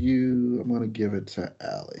three of you, I'm gonna give it to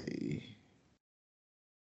Allie.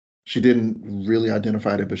 She didn't really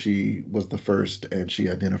identify it, but she was the first, and she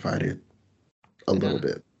identified it a little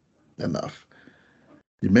bit enough.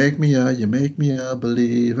 You make me a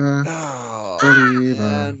believer. Oh, Believer.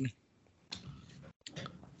 man.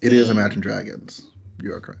 It is Imagine Dragons.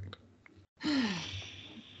 You are correct.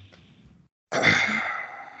 All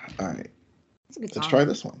right. That's a good Let's song. try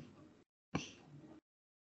this one.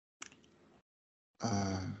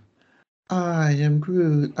 I am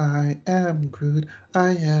Groot, I am Groot,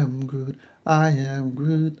 I am Groot, I am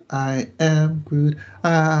Groot, I am Groot,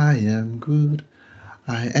 I am Groot,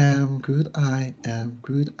 I am Groot, I am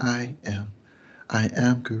Groot, I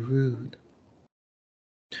am Groot.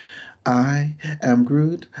 I am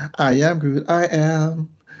Groot, I am Groot, I am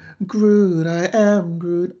Groot, I am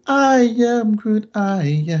Groot, I am Groot,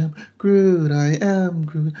 I am Groot, I am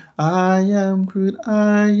Groot, I am Groot,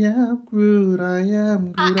 I am Groot, I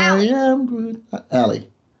am Groot, I Allie. am Groot.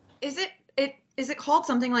 Allie. Is it called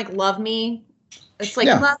something like Love Me? It's like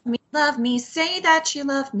Yeah. love me, say that you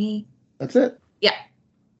love me. That's it. Yeah.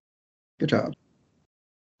 Good job.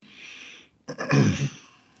 All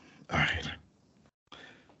right.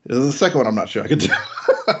 This is the second one I'm not sure I can do.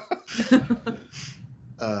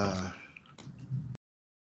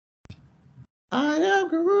 I am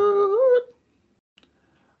Groot.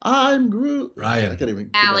 I'm Groot. Ryan. I can't even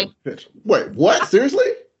Allie. get that pitch. Wait, what? Seriously?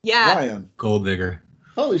 Yeah. Ryan. Gold Digger.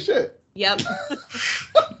 Holy shit. Yep.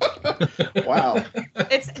 Wow.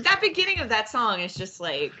 It's that beginning of that song is just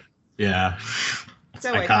like Yeah.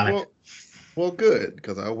 so Iconic. Well, good,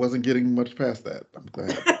 because I wasn't getting much past that. I'm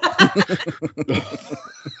glad.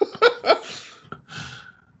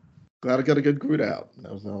 Glad I got a good Groot out.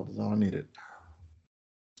 That was all I needed.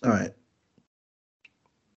 All right.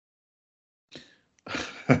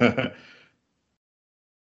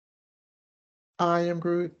 I am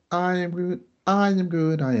Groot. I am Groot. I am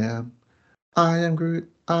Groot. I am. I am Groot.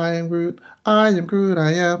 I am Groot. I am Groot.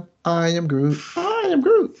 I am. I am Groot. I am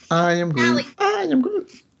Groot. I am Groot. Allie. I am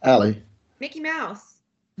Groot. Allie. Mickey Mouse.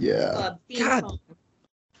 Yeah. Theme God. song.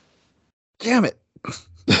 Damn it.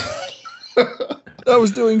 I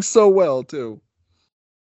was doing so well too.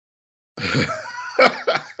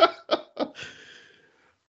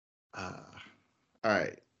 All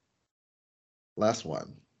right. Last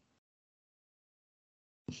one.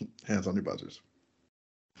 Hands on your buzzers.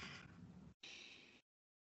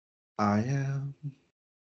 I am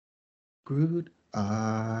Groot.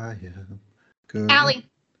 I am Groot. Allie.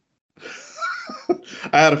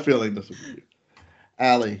 I had a feeling this would be you.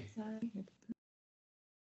 Allie.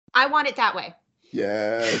 I want it that way.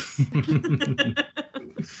 Yes.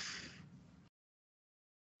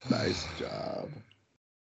 Nice job.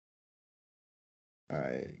 All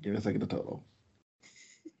right. Give me a second to total.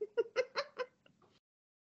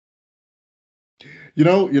 You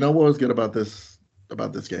know what was good about this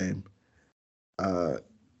game?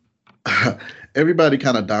 Everybody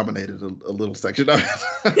kind of dominated a little section of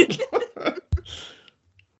it.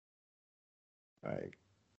 All right.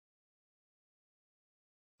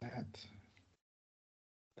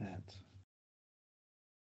 That.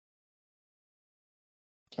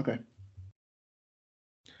 Okay.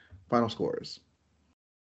 Final scores.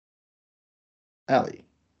 Allie.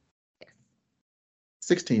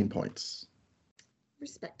 16 points.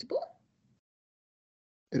 Respectable.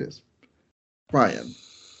 It is. Ryan.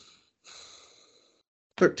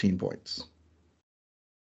 13 points.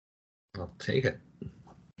 I'll take it.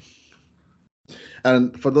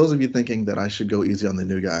 And for those of you thinking that I should go easy on the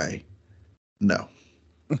new guy, No.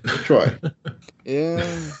 Troy.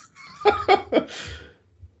 Yeah.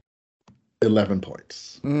 11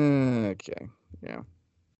 points. Okay. Yeah.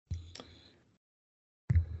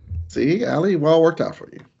 See, Allie, well worked out for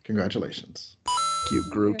you. Congratulations. Cute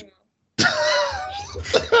Groot.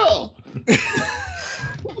 What the hell?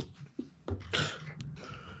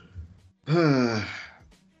 I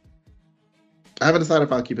haven't decided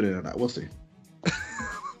if I'll keep it in or not. We'll see.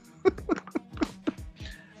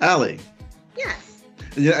 Allie. Yes.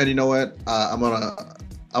 Yeah, and you know what? I'm gonna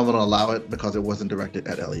allow it because it wasn't directed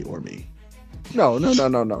at Ellie or me. No.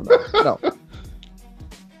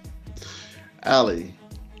 Allie.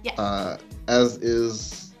 Yes. As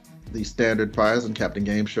is the standard prize in Captain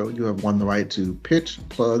Game Show, you have won the right to pitch,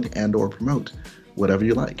 plug, and/or promote whatever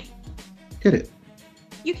you like. Hit it.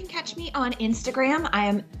 You can catch me on Instagram. I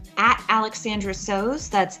am at Alexandra Sews.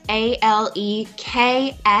 That's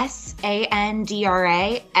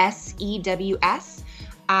ALEKSANDRASEWS.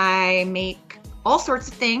 I make all sorts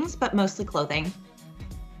of things, but mostly clothing.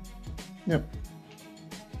 Yep.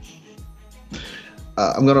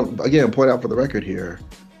 I'm going to, again, point out for the record here,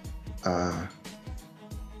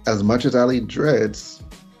 as much as Ali dreads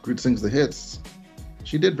Groot Sings the Hits,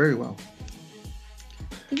 she did very well.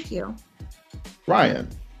 Thank you. Ryan,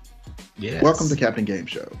 Yes. welcome to Captain Game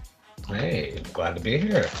Show. Hey, glad to be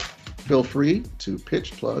here. Feel free to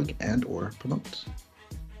pitch, plug, and/or promote.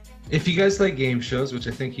 If you guys like game shows, which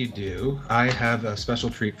I think you do, I have a special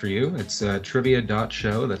treat for you. It's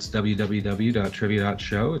trivia.show. That's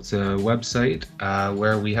www.trivia.show. It's a website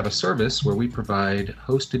where we have a service where we provide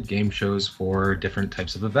hosted game shows for different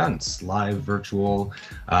types of events, live, virtual,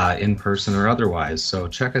 in person, or otherwise. So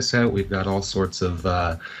check us out. We've got all sorts of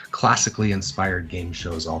classically inspired game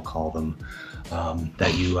shows, I'll call them,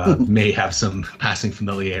 that you may have some passing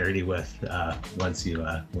familiarity with once you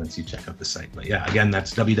check out the site. But yeah, again,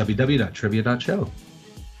 that's www.trivia.show.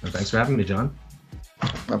 Well, thanks for having me, John.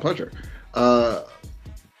 My pleasure. I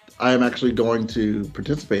am actually going to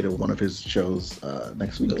participate in one of his shows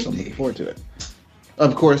next week, so I'm looking forward to it.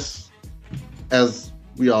 Of course, as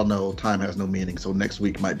we all know, time has no meaning, so next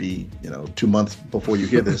week might be 2 months before you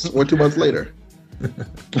hear this, or 2 months later.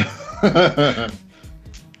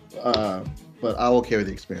 But I will carry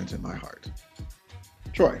the experience in my heart.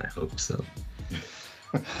 Troy. I hope so.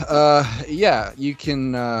 Yeah, you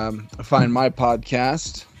can find my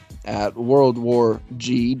podcast at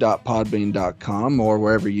worldwarg.podbean.com or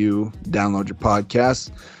wherever you download your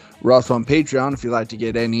podcasts. We're also on Patreon if you'd like to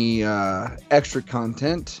get any extra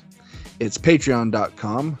content. It's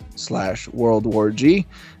patreon.com/worldwarg.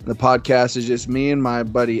 The podcast is just me and my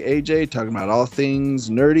buddy AJ talking about all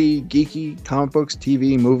things nerdy, geeky, comic books,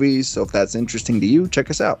 TV, movies. So if that's interesting to you,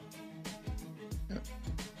 check us out.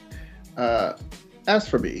 As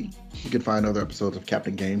for me, you can find other episodes of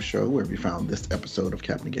Captain Game Show where we found this episode of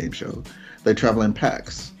Captain Game Show. They travel in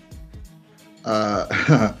packs.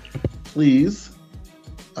 Please,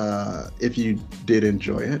 if you did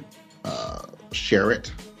enjoy it, share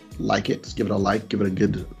it. Like it, just give it a like, give it a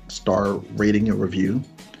good star rating and review.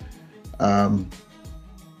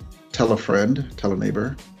 Tell a friend, tell a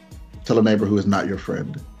neighbor who is not your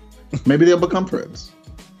friend. Maybe they'll become friends.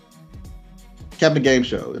 Captain Game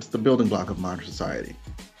Show, it's the building block of modern society.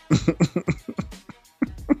 It's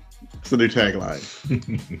the new tagline.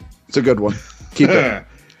 It's a good one. Keep it.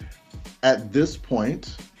 At this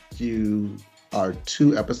point, you are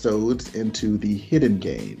 2 episodes into the Hidden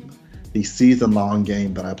Game, the season-long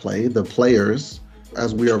game that I play. The players,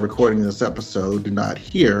 as we are recording this episode, do not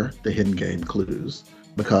hear the Hidden Game clues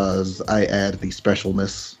because I add the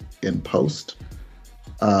specialness in post.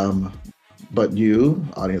 But you,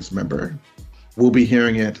 audience member, will be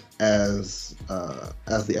hearing it as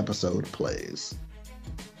the episode plays.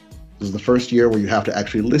 This is the first year where you have to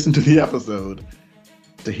actually listen to the episode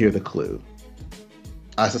to hear the clue.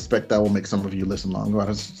 I suspect that will make some of you listen longer.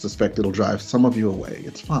 I suspect it'll drive some of you away.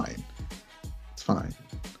 It's fine. It's fine.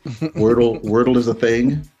 Wordle is a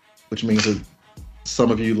thing, which means that some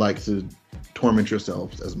of you like to torment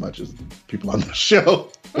yourselves as much as people on the show.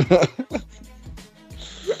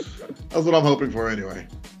 That's what I'm hoping for anyway.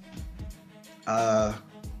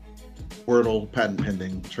 Wordle, patent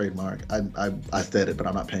pending, trademark. I said it, but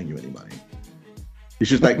I'm not paying you any money. You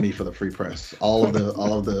should thank me for the free press. All of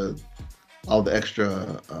the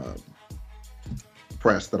extra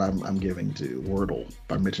press that I'm giving to Wordle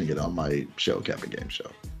by mentioning it on my show, Captain Game Show.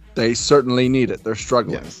 They certainly need it. They're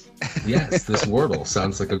struggling. Yes, this Wordle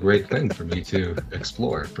sounds like a great thing for me to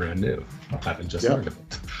explore. Brand new. I haven't just learned of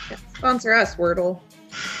it. Sponsor us, Wordle.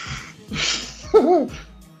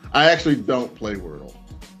 I actually don't play Wordle.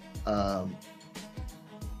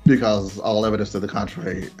 Because all evidence to the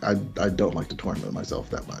contrary, I don't like to torment myself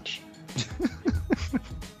that much.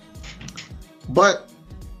 But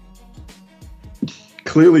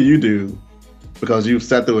clearly you do, because you've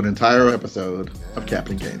sat through an entire episode of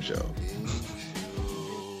Captain Game Show.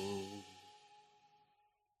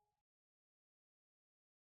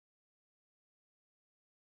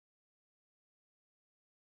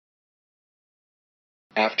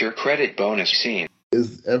 After credit bonus scene.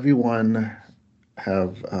 Does everyone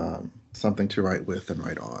have something to write with and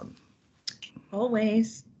write on?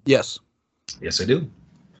 Always. Yes. Yes, I do.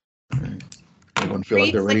 Everyone feel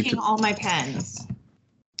like they're ready Re-clicking to... all my pens.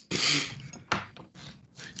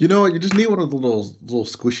 You know what? You just need one of the little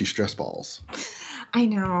squishy stress balls. I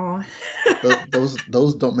know.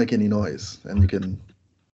 Those don't make any noise, and you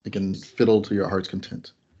can fiddle to your heart's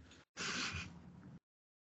content.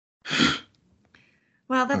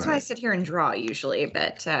 Well, that's All why I right. sit here and draw usually,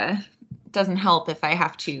 but it doesn't help if I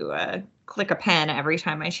have to click a pen every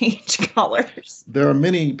time I change colors. There are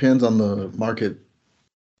many pens on the market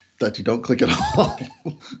that you don't click at all.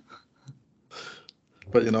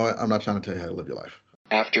 But you know what? I'm not trying to tell you how to live your life.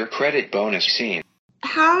 After credit bonus scene.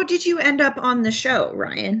 How did you end up on the show,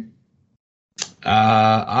 Ryan?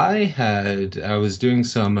 I was doing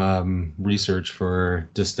some research for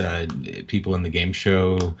just people in the game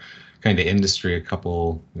show kind of industry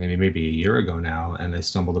maybe a year ago now, and I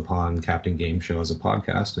stumbled upon Captain Game Show as a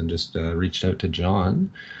podcast and just reached out to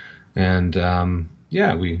John, and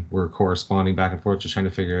we were corresponding back and forth, just trying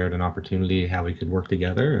to figure out an opportunity how we could work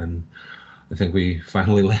together, and I think we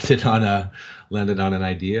finally landed on an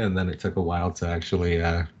idea, and then it took a while to actually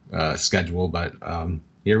schedule, but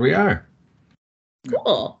here we are.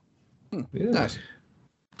 Cool. Yeah. Nice.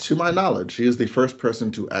 To my knowledge, she is the first person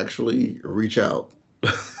to actually reach out.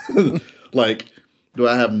 Like, do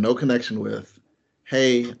I have no connection with,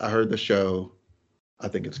 hey, I heard the show, I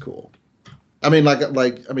think it's cool. I mean,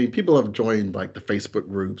 people have joined like the Facebook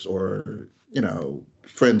groups or,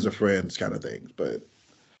 friends of friends kind of things, but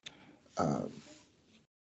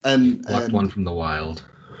and One from the wild.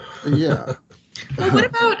 Yeah. Well, what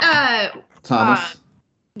about Thomas?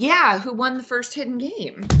 who won the first hidden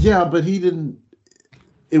game? Yeah, but he didn't.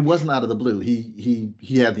 It wasn't out of the blue. He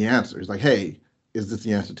had the answer. He's like, hey, is this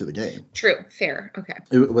the answer to the game? True. Fair. Okay.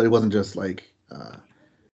 But it wasn't just like,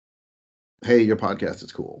 hey, your podcast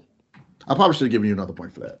is cool. I probably should have given you another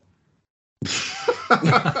point for that.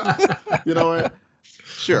 You know what?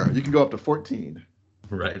 Sure, you can go up to 14.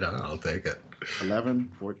 Right on, I'll take it.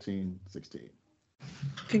 11, 14, 16.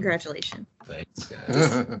 Congratulations. Thanks,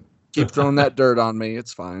 guys. Keep throwing that dirt on me.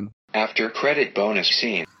 It's fine. After credit bonus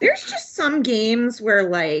scene. There's just some games where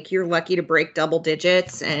like you're lucky to break double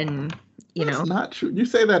digits, and That's not true. You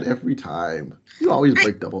say that every time. You always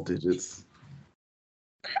break double digits.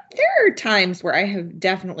 there are times where I have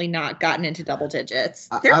definitely not gotten into double digits.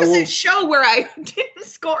 There I was will- a show where I didn't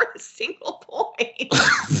score a single point.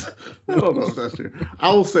 I don't know if that's true.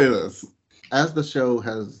 I will say this. As the show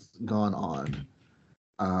has gone on,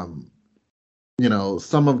 some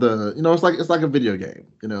of the, it's like a video game.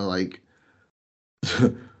 Like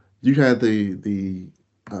you had the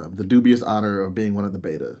dubious honor of being one of the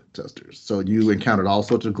beta testers. So you encountered all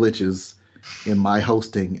sorts of glitches in my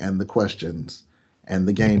hosting and the questions and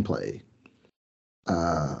the gameplay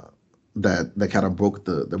that kind of broke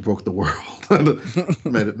the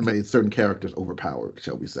world, made certain characters overpowered,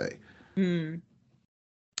 shall we say?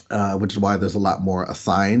 Which is why there's a lot more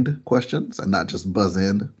assigned questions and not just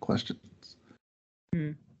buzz-in questions.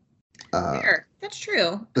 Fair. That's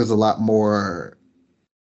true. There's a lot more.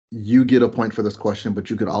 You get a point for this question, but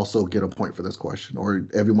you could also get a point for this question, or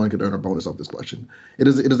everyone could earn a bonus off this question. It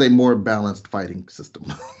is a more balanced fighting system.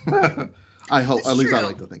 I hope. That's at least true. I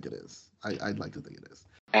like to think it is. I'd like to think it is.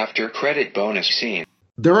 After credit bonus scene.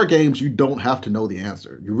 There are games you don't have to know the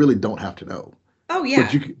answer. You really don't have to know. Oh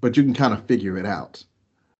yeah. But you can kind of figure it out.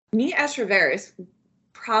 Me Astrover is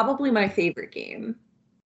probably my favorite game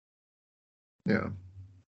Yeah.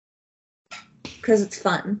 because it's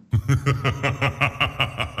fun.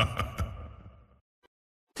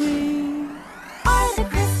 Are the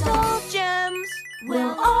crystal gems?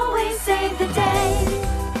 We'll always save the day.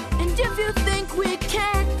 And if you think we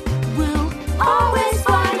can, we'll always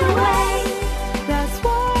find a way. That's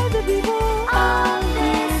why the people of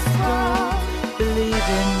this world believe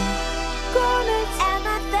in garnets,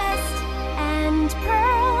 amethyst, and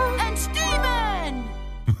pearl, and demon.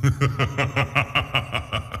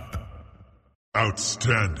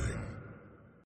 Outstanding.